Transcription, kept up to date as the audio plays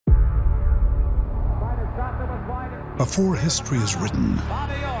Before history is written,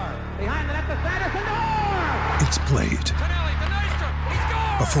 it's played.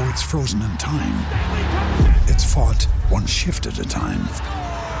 Before it's frozen in time, it's fought one shift at a time.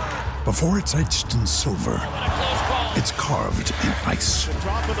 Before it's etched in silver, it's carved in ice.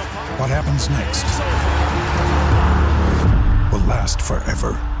 What happens next will last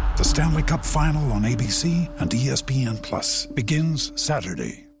forever. The Stanley Cup Final on ABC and ESPN Plus begins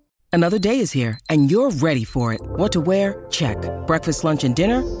Saturday. Another day is here, and you're ready for it. What to wear? Check. Breakfast, lunch, and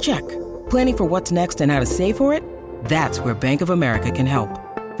dinner? Check. Planning for what's next and how to save for it? That's where Bank of America can help.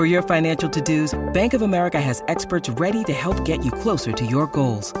 For your financial to-dos, Bank of America has experts ready to help get you closer to your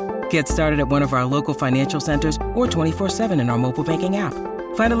goals. Get started at one of our local financial centers or 24/7 in our mobile banking app.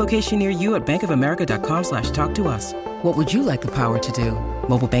 Find a location near you at bankofamerica.com/talktous. What would you like the power to do?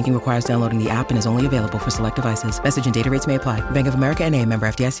 Mobile banking requires downloading the app and is only available for select devices. Message and data rates may apply. Bank of America N.A., member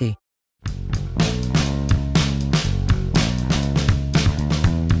FDIC.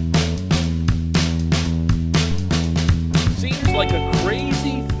 Seems like a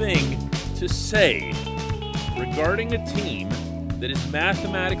crazy thing to say regarding a team that is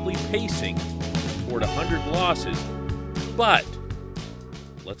mathematically pacing toward 100 losses, but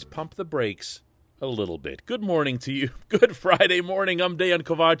let's pump the brakes a little bit. Good morning to you. Good Friday morning. I'm Dejan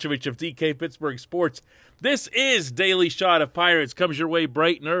Kovacevic of DK Pittsburgh Sports. This is Daily Shot of Pirates. Comes your way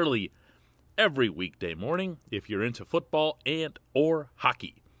bright and early every weekday morning if you're into football and or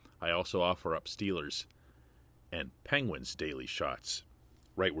hockey. I also offer up Steelers and Penguins daily shots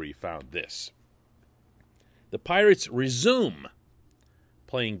right where you found this. The Pirates resume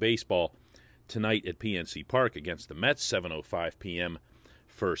playing baseball tonight at PNC Park against the Mets, 7:05 p.m.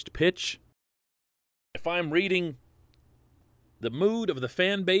 first pitch. If I'm reading the mood of the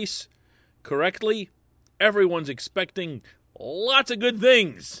fan base correctly, everyone's expecting lots of good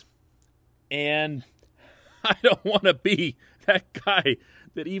things. And I don't want to be that guy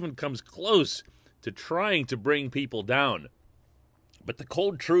that even comes close to trying to bring people down. But the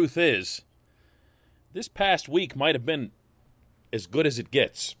cold truth is, this past week might have been as good as it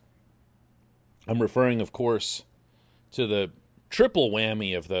gets. I'm referring, of course, to the triple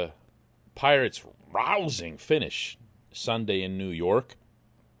whammy of the Pirates' rousing finish Sunday in New York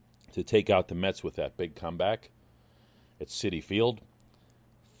to take out the Mets with that big comeback at Citi Field,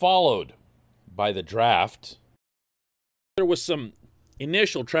 followed by the draft. There was some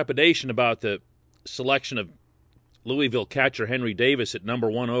initial trepidation about the selection of Louisville catcher Henry Davis at number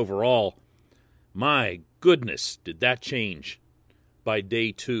 1 overall. My goodness, did that change by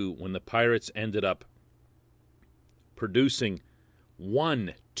day 2 when the Pirates ended up producing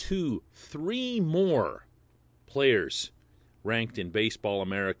 1, 2, 3 more players ranked in Baseball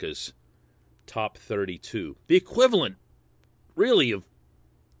America's top 32. The equivalent, really, of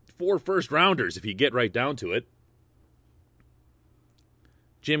 4 first-rounders if you get right down to it.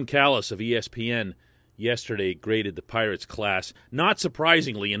 Jim Callis of ESPN yesterday graded the Pirates class, not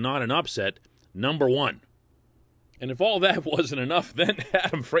surprisingly and not an upset, number 1. And if all that wasn't enough, then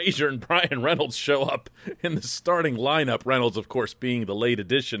Adam Frazier and Brian Reynolds show up in the starting lineup. Reynolds, of course, being the late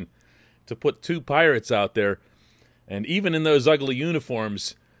addition to put 2 Pirates out there. And even in those ugly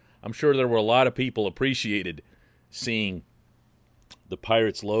uniforms, I'm sure there were a lot of people appreciated seeing the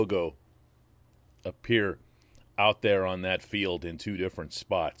Pirates logo appear out there on that field in 2 different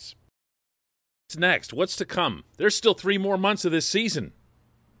spots. What's next? What's to come? There's still 3 more months of this season.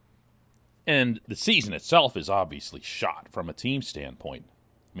 And the season itself is obviously shot from a team standpoint.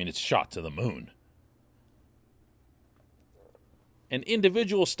 I mean, it's shot to the moon. And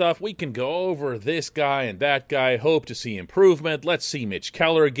individual stuff, we can go over this guy and that guy, hope to see improvement, let's see Mitch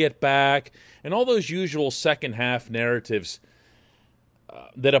Keller get back, and all those usual second-half narratives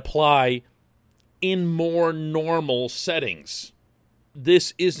that apply in more normal settings.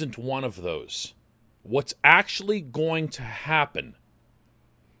 This isn't one of those. What's actually going to happen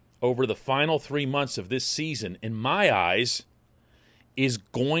over the final 3 months of this season, in my eyes, is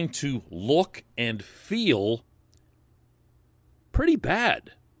going to look and feel pretty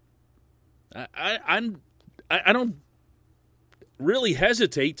bad. I don't really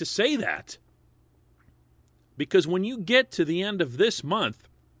hesitate to say that. Because when you get to the end of this month,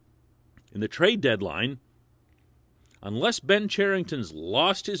 in the trade deadline, unless Ben Cherington's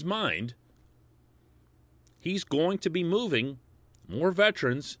lost his mind, he's going to be moving more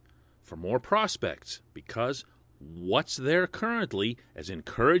veterans for more prospects, because what's there currently, as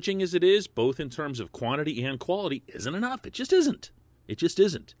encouraging as it is, both in terms of quantity and quality, isn't enough. It just isn't. It just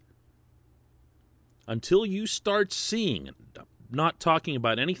isn't. Until you start seeing, I'm not talking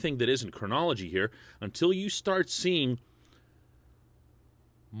about anything that isn't chronology here, until you start seeing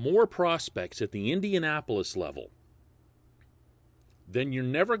more prospects at the Indianapolis level then you're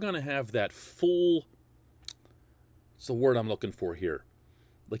never going to have that full, what's the word I'm looking for here?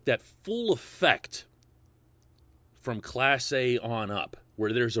 Like that full effect from Class A on up,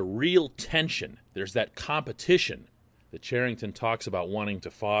 where there's a real tension. There's that competition that Cherington talks about wanting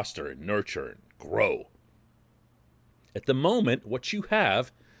to foster and nurture and grow. At the moment, what you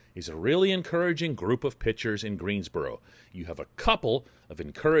have is a really encouraging group of pitchers in Greensboro. You have a couple of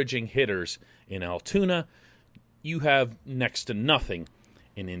encouraging hitters in Altoona. You have next to nothing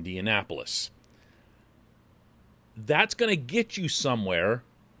in Indianapolis. That's going to get you somewhere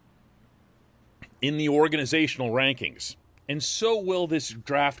in the organizational rankings. And so will this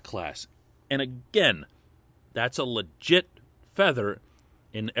draft class. And again, that's a legit feather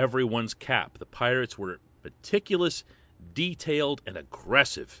in everyone's cap. The Pirates were meticulous, detailed, and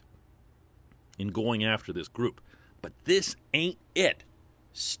aggressive in going after this group. But this ain't it.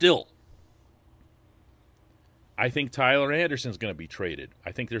 Still, I think Tyler Anderson's going to be traded.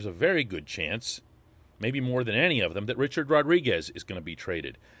 I think there's a very good chance, maybe more than any of them, that Richard Rodriguez is going to be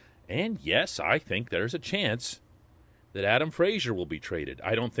traded. And yes, I think there's a chance that Adam Frazier will be traded.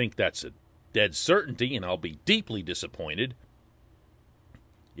 I don't think that's a dead certainty, and I'll be deeply disappointed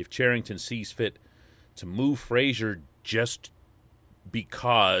if Cherington sees fit to move Frazier just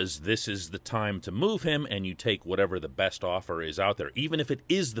because this is the time to move him and you take whatever the best offer is out there. Even if it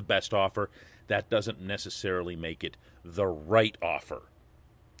is the best offer, that doesn't necessarily make it the right offer.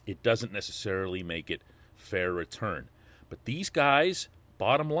 It doesn't necessarily make it fair return. But these guys,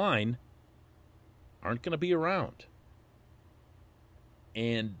 bottom line, aren't going to be around.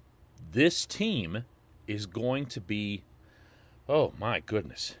 And this team is going to be, oh my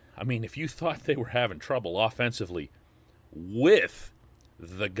goodness. I mean, if you thought they were having trouble offensively with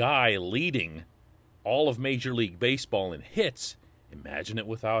the guy leading all of Major League Baseball in hits, imagine it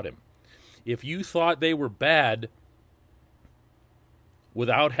without him. If you thought they were bad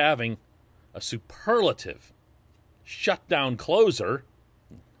without having a superlative shutdown closer,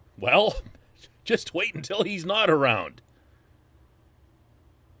 well, just wait until he's not around.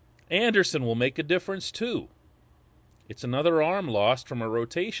 Anderson will make a difference too. It's another arm lost from a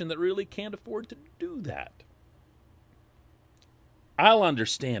rotation that really can't afford to do that. I'll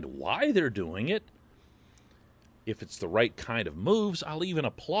understand why they're doing it. If it's the right kind of moves, I'll even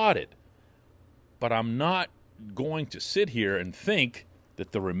applaud it. But I'm not going to sit here and think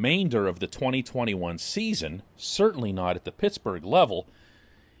that the remainder of the 2021 season, certainly not at the Pittsburgh level,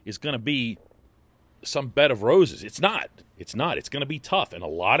 is going to be some bed of roses. It's not. It's not. It's going to be tough, and a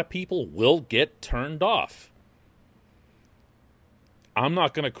lot of people will get turned off. I'm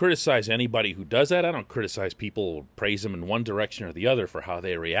not going to criticize anybody who does that. I don't criticize people who praise them in one direction or the other for how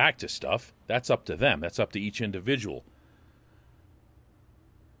they react to stuff. That's up to them. That's up to each individual.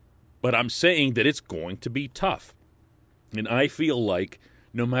 But I'm saying that it's going to be tough. And I feel like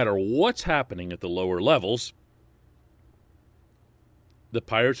no matter what's happening at the lower levels, the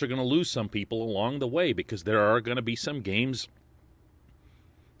Pirates are going to lose some people along the way because there are going to be some games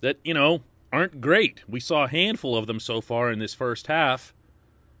that, aren't great. We saw a handful of them so far in this first half,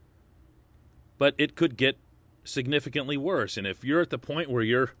 but it could get significantly worse. And if you're at the point where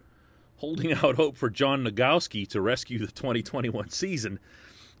you're holding out hope for John Nogowski to rescue the 2021 season,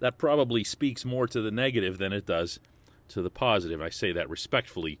 that probably speaks more to the negative than it does to the positive. I say that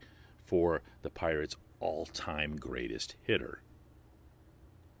respectfully for the Pirates' all-time greatest hitter.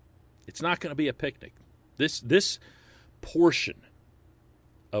 It's not going to be a picnic. This portion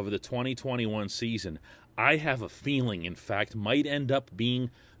of the 2021 season, I have a feeling, in fact, might end up being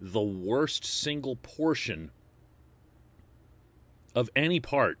the worst single portion of any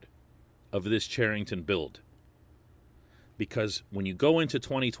part of this Cherington build. Because when you go into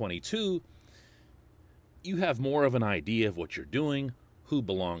 2022, you have more of an idea of what you're doing, who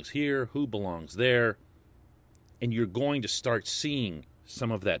belongs here, who belongs there, and you're going to start seeing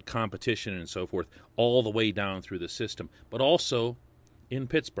some of that competition and so forth all the way down through the system, but also in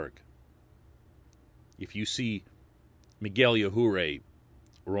Pittsburgh. If you see Miguel Yajure,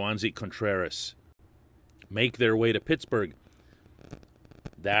 Roansy Contreras make their way to Pittsburgh,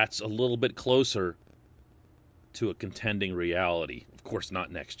 that's a little bit closer to a contending reality. Of course,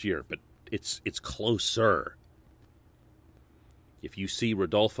 not next year, but it's closer. If you see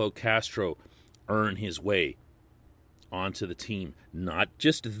Rodolfo Castro earn his way onto the team, not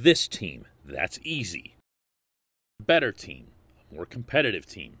just this team, that's easy. Better team, a more competitive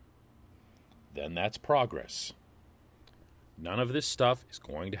team, then that's progress. None of this stuff is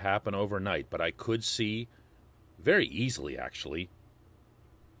going to happen overnight, but I could see very easily, actually,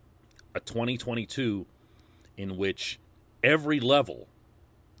 a 2022 in which every level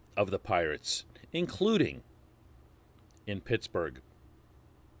of the Pirates, including in Pittsburgh,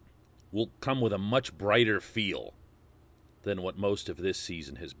 will come with a much brighter feel than what most of this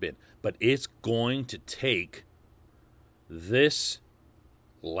season has been. But it's going to take this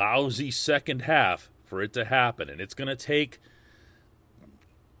lousy second half for it to happen. And it's going to take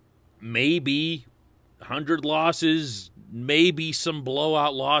maybe 100 losses, maybe some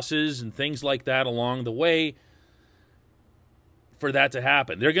blowout losses and things like that along the way for that to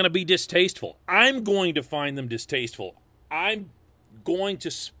happen. They're going to be distasteful. I'm going to find them distasteful. I'm going to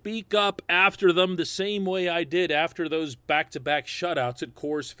speak up after them the same way I did after those back-to-back shutouts at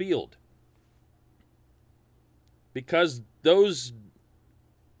Coors Field. Because those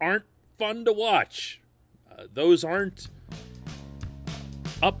aren't fun to watch. Those aren't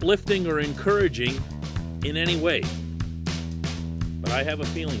uplifting or encouraging in any way. But I have a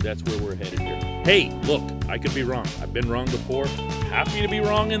feeling that's where we're headed here. Hey, look, I could be wrong. I've been wrong before. Happy to be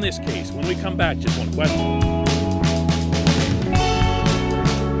wrong in this case. When we come back, just one question.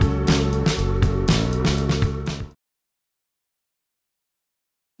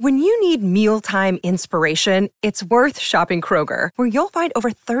 When you need mealtime inspiration, it's worth shopping Kroger, where you'll find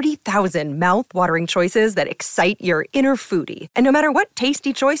over 30,000 mouth-watering choices that excite your inner foodie. And no matter what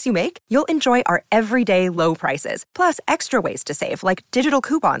tasty choice you make, you'll enjoy our everyday low prices, plus extra ways to save, like digital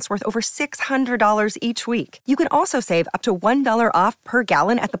coupons worth over $600 each week. You can also save up to $1 off per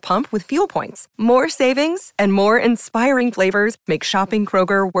gallon at the pump with fuel points. More savings and more inspiring flavors make shopping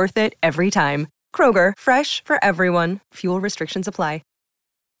Kroger worth it every time. Kroger, fresh for everyone. Fuel restrictions apply.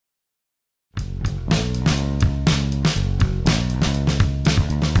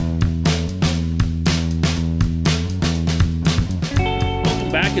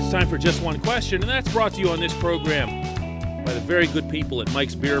 Back, it's time for Just One Question, and that's brought to you on this program by the very good people at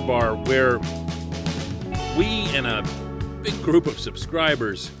Mike's Beer Bar, where we and a big group of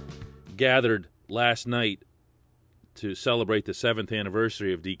subscribers gathered last night to celebrate the 7th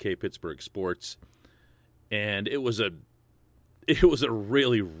anniversary of DK Pittsburgh Sports, and it was a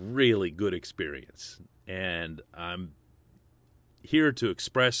really, really good experience, and I'm here to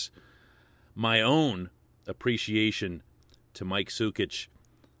express my own appreciation to Mike Sukic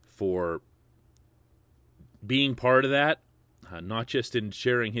for being part of that, not just in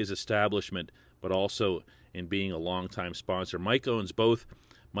sharing his establishment, but also in being a longtime sponsor. Mike owns both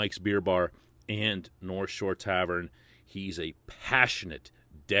Mike's Beer Bar and North Shore Tavern. He's a passionate,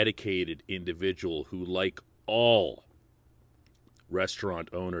 dedicated individual who, like all restaurant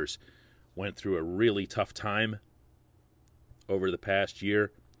owners, went through a really tough time over the past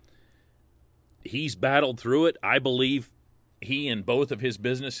year. He's battled through it. I believe he and both of his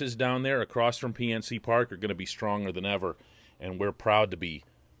businesses down there across from PNC Park are going to be stronger than ever, and we're proud to be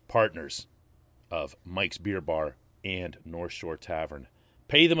partners of Mike's Beer Bar and North Shore Tavern.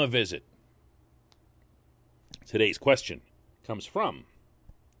 Pay them a visit. Today's question comes from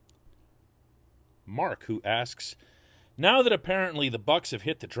Mark, who asks, now that apparently the Bucks have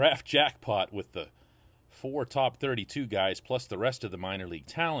hit the draft jackpot with the 4 top 32 guys plus the rest of the minor league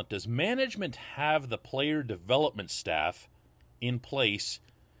talent, does management have the player development staff in place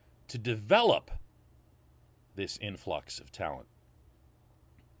to develop this influx of talent?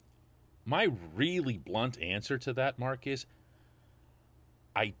 My really blunt answer to that, Mark, is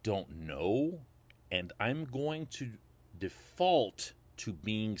I don't know, and I'm going to default to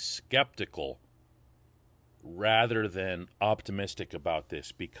being skeptical rather than optimistic about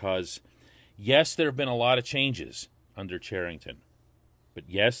this, because yes, there have been a lot of changes under Cherington, but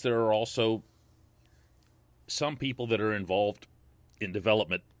yes, there are also some people that are involved in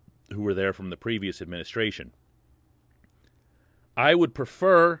development who were there from the previous administration. I would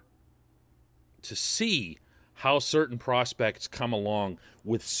prefer to see how certain prospects come along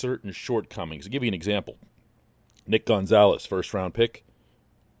with certain shortcomings. I'll give you an example. Nick Gonzalez, first-round pick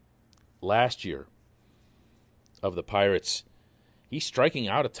last year of the Pirates. He's striking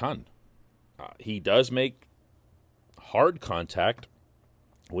out a ton. He does make hard contact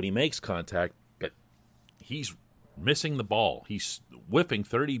when he makes contact, but he's missing the ball. He's whiffing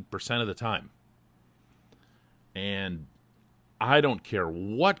 30% of the time. And I don't care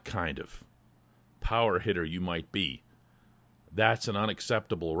what kind of power hitter you might be, that's an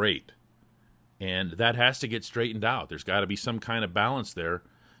unacceptable rate. And that has to get straightened out. There's got to be some kind of balance there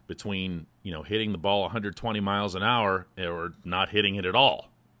between, hitting the ball 120 miles an hour or not hitting it at all.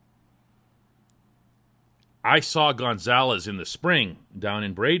 I saw Gonzalez in the spring down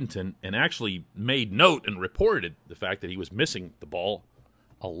in Bradenton and actually made note and reported the fact that he was missing the ball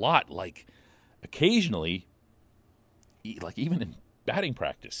a lot, like occasionally, like even in batting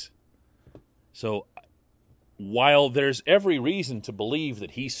practice. So while there's every reason to believe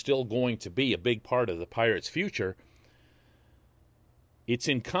that he's still going to be a big part of the Pirates' future, it's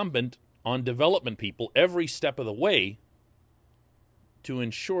incumbent on development people every step of the way to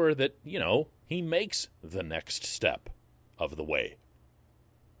ensure that, he makes the next step of the way.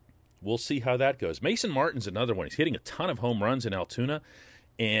 We'll see how that goes. Mason Martin's another one. He's hitting a ton of home runs in Altoona,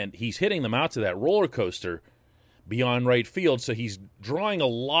 and he's hitting them out to that roller coaster beyond right field, so he's drawing a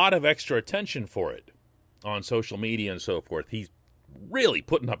lot of extra attention for it on social media and so forth. He's really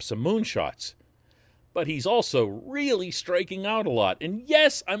putting up some moonshots, but he's also really striking out a lot. And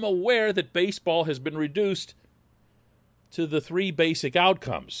yes, I'm aware that baseball has been reduced to the 3 basic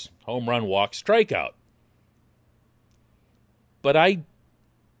outcomes: home run, walk, strikeout. But I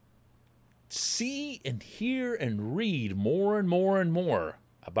see and hear and read more and more and more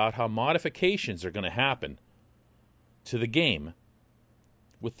about how modifications are going to happen to the game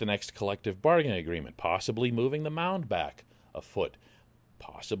with the next collective bargaining agreement, possibly moving the mound back a foot,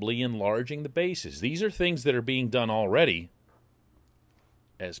 possibly enlarging the bases. These are things that are being done already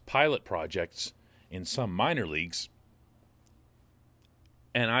as pilot projects in some minor leagues,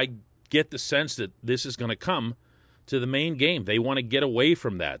 and I get the sense that this is going to come to the main game. They want to get away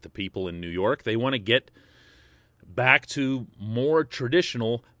from that, the people in New York. They want to get back to more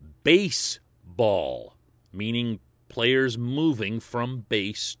traditional baseball, meaning players moving from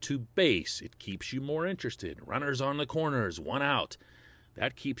base to base. It keeps you more interested. Runners on the corners, 1 out.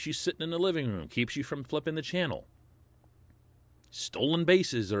 That keeps you sitting in the living room, keeps you from flipping the channel. Stolen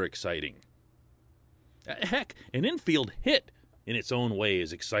bases are exciting. Heck, an infield hit in its own way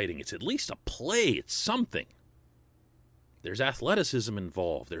is exciting. It's at least a play. It's something. There's athleticism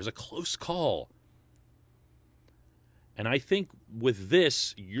involved. There's a close call. And I think with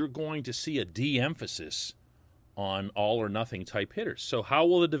this, you're going to see a de-emphasis on all-or-nothing type hitters. So how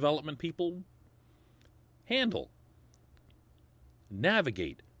will the development people handle,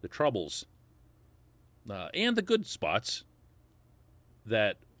 navigate the troubles and the good spots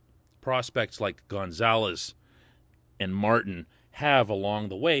that prospects like Gonzalez and Martin have along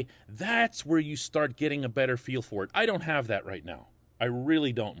the way? That's where you start getting a better feel for it. I don't have that right now. I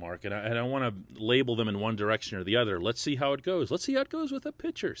really don't, Mark, and I don't want to label them in one direction or the other. Let's see how it goes. Let's see how it goes with the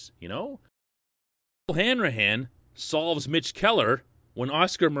pitchers, Hanrahan solves Mitch Keller when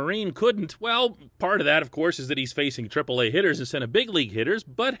Oscar Marin couldn't. Well, part of that, of course, is that he's facing AAA hitters instead of big league hitters,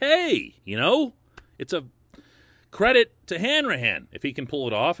 but hey, it's a credit to Hanrahan if he can pull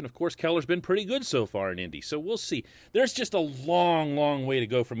it off. And, of course, Keller's been pretty good so far in Indy. So we'll see. There's just a long, long way to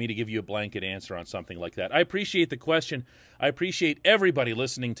go for me to give you a blanket answer on something like that. I appreciate the question. I appreciate everybody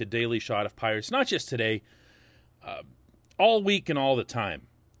listening to Daily Shot of Pirates, not just today, all week and all the time.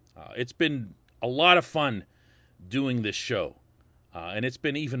 It's been a lot of fun doing this show. And it's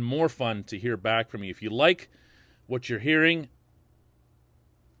been even more fun to hear back from you. If you like what you're hearing,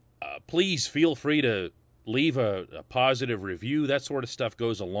 please feel free to leave a positive review. That sort of stuff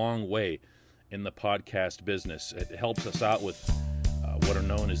goes a long way in the podcast business. It helps us out with what are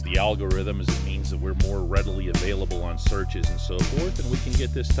known as the algorithms. It means that we're more readily available on searches and so forth, and we can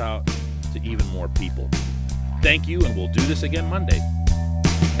get this out to even more people. Thank you, and we'll do this again Monday.